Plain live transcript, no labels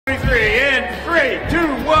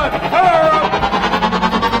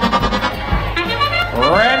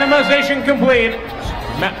complete.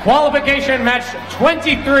 Qualification match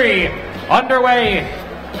 23 underway.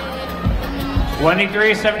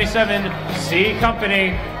 2377 C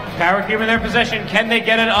Company. Power Cube in their possession. Can they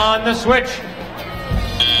get it on the switch?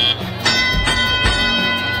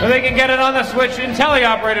 So they can get it on the switch in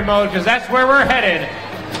teleoperated mode because that's where we're headed.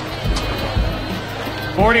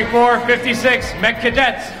 4456 Mech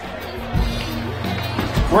Cadets.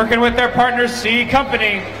 Working with their partners C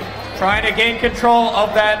Company. Trying to gain control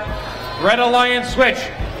of that Red Alliance switch.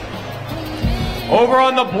 Over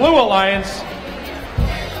on the Blue Alliance,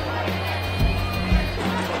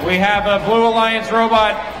 we have a Blue Alliance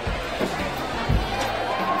robot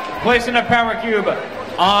placing a power cube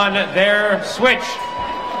on their switch.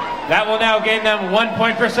 That will now gain them 1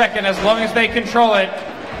 point per second as long as they control it.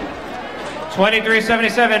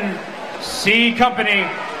 2377 C Company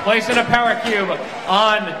placing a power cube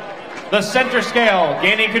on the center scale,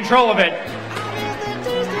 gaining control of it.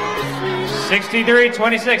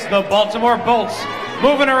 6326, the Baltimore Bolts,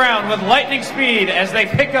 moving around with lightning speed as they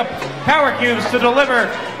pick up power cubes to deliver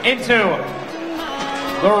into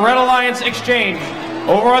the Red Alliance exchange.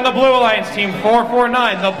 Over on the Blue Alliance team,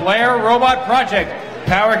 449, the Blair Robot Project,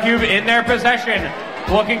 power cube in their possession,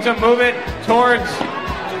 looking to move it towards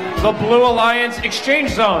the Blue Alliance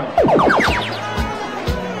exchange zone.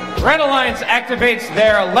 Red Alliance activates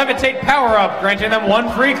their Levitate power-up, granting them 1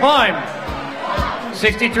 free climb.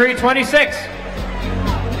 6326.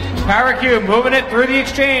 Power Cube moving it through the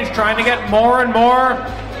exchange, trying to get more and more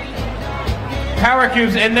power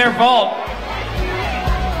cubes in their vault.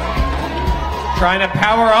 Trying to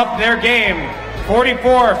power up their game.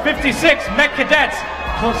 4456 Mech Cadets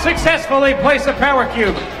will successfully place a power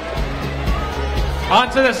cube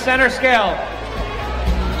onto the center scale,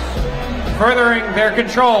 furthering their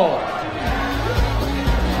control.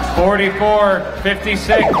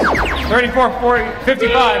 4456,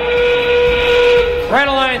 3455. Red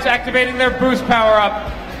Alliance activating their boost power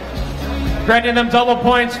up, granting them double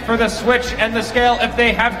points for the switch and the scale if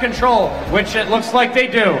they have control, which it looks like they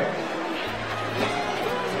do.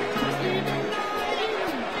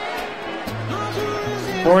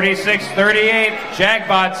 .4638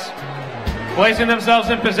 Jagbots placing themselves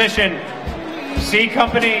in position. C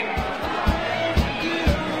Company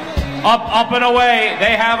up and away.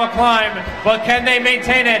 They have a climb, but can they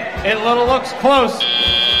maintain it? It looks close.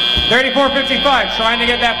 3455 trying to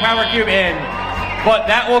get that power cube in, but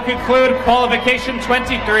that will conclude qualification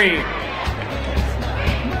 23.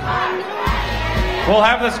 We'll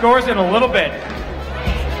have the scores in a little bit.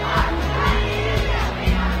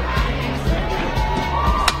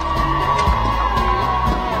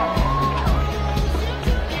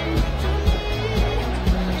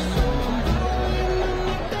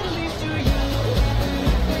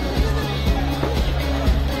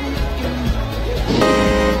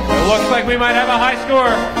 Looks like we might have a high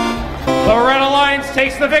score. The Red Alliance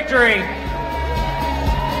takes the victory.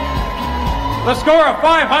 The score of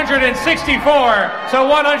 564 to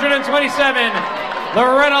 127. The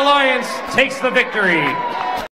Red Alliance takes the victory.